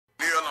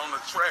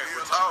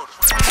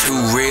Two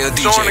real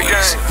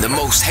DJs, the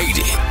most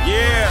hated,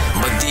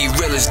 but the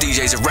realest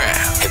DJs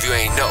around. If you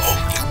ain't know,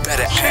 you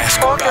better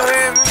ask about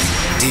it.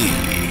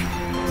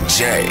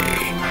 DJ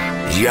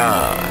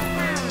Young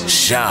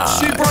Sean.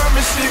 She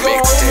promised she gon'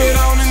 hold me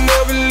down and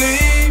never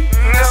leave.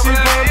 She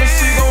promised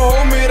she gon'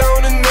 hold me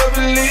down and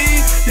never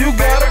leave. You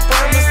gotta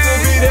promise to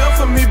be there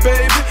for me,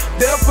 baby.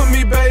 There for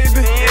me,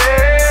 baby.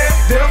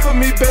 There for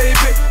me,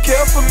 baby.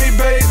 Care for me,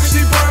 baby.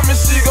 She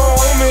promised she gon'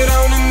 hold me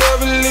down and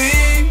never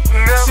leave.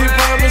 She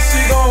promised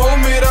she gon' hold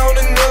me down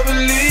and never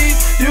leave.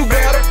 You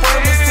gotta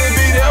promise to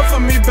be there for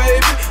me,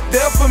 baby.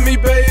 There for me,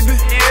 baby.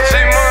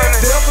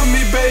 There for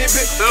me,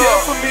 baby. Care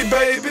for me,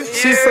 baby.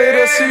 She say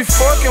that she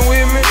fucking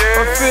with me.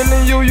 I'm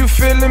feeling you, you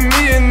feeling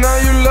me, and now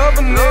you love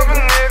a nigga.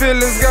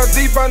 Feelings got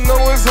deep, I know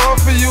it's hard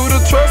for you to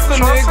trust a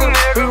nigga.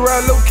 We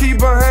ride low key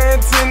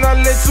behind 10,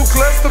 I let you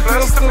clutch the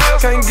pistol.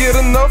 Can't get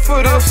enough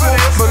of this one.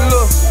 But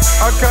look,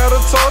 I kinda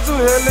told you,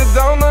 held it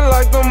down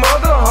unlike the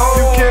mother hoe.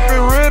 You kept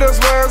it real, that's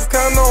why it's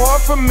kinda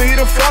hard for me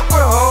to fuck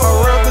with hoes.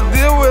 I'd rather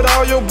deal with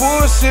all your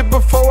bullshit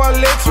before I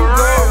let you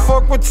go. I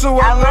fuck with you,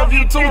 I love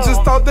you too,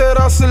 just thought that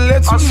I should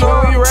let you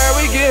know. We ride,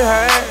 we get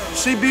high,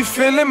 she be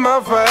feeling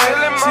my vibe.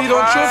 She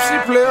don't trip, she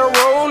play a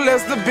role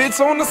as the bitch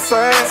on the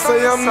side.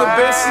 Say I'm the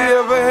best she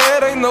ever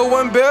had, ain't no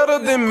one better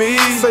than me.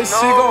 Say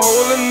she gon'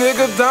 hold a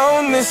nigga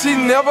down and she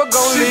never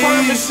gon' leave. She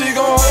promised she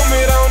gon' hold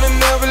me down and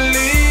never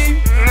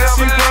leave.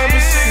 She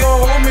promised she gon'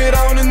 hold me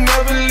down and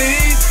never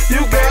leave.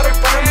 You gotta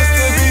promise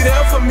to be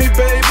there for me,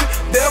 baby.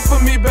 There for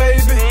me,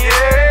 baby.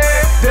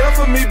 There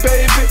for me,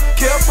 baby.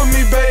 Care for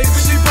me, baby.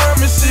 She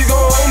promised she gon'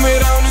 hold me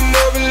down and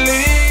never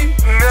leave.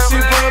 She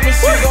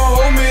promised she gon'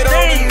 hold me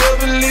down and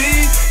never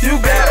leave. You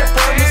gotta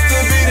promise to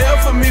be there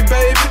for me,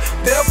 baby.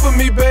 There for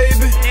me,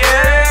 baby.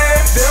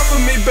 There for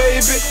me,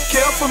 baby.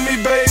 Care for me,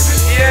 baby.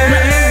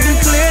 Let's be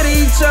clear to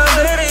each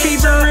other, keep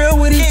it real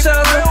with each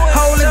other.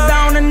 Hold it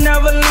down and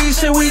never leave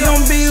shit, we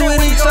gon' be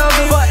with each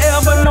other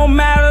forever, no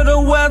matter the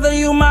weather,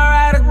 you my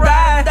ride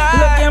or die.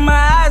 Look in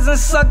my eyes and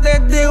suck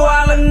that dick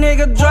while a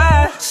nigga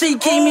dry. She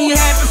keep me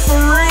happy for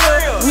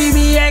real, we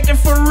be acting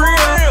for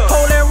real.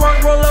 Hold that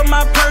work, roll up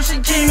my purse, she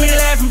keep me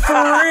laughing for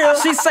real.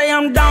 She say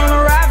I'm down to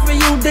ride for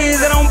you,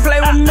 D's that don't play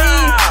with me.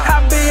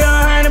 I be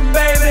 100,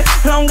 baby,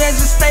 long as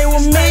you stay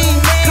with me.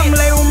 Come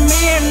lay with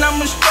me and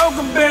I'ma stroke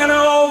a bend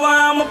her over,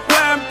 I'm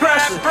applying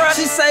pressure.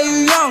 She say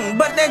you young,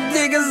 but that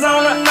dick is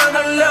on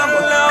another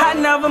level. I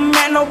never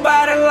met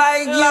nobody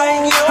like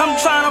you. I'm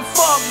tryna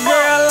fuck,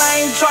 girl,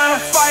 I ain't tryna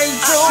fight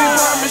you. She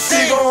promised she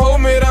gon'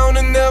 hold me down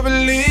and never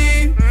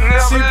leave.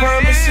 She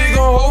promised she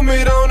gon' hold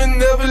me down and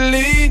never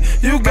leave.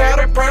 You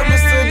gotta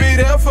promise to be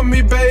there for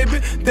me, baby.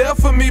 There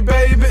for me,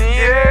 baby.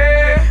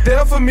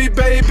 There for me,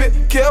 baby.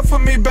 Care for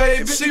me,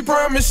 baby. She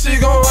promised she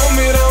gon' hold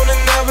me down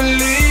and never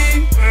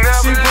leave.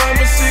 She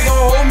promised she gon'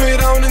 hold me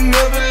down and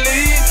never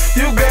leave.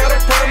 You gotta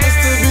promise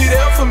to be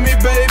there for me,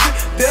 baby.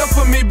 There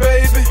for me,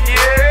 baby.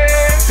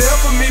 There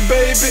for me,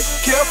 baby.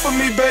 Care for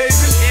me,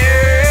 baby.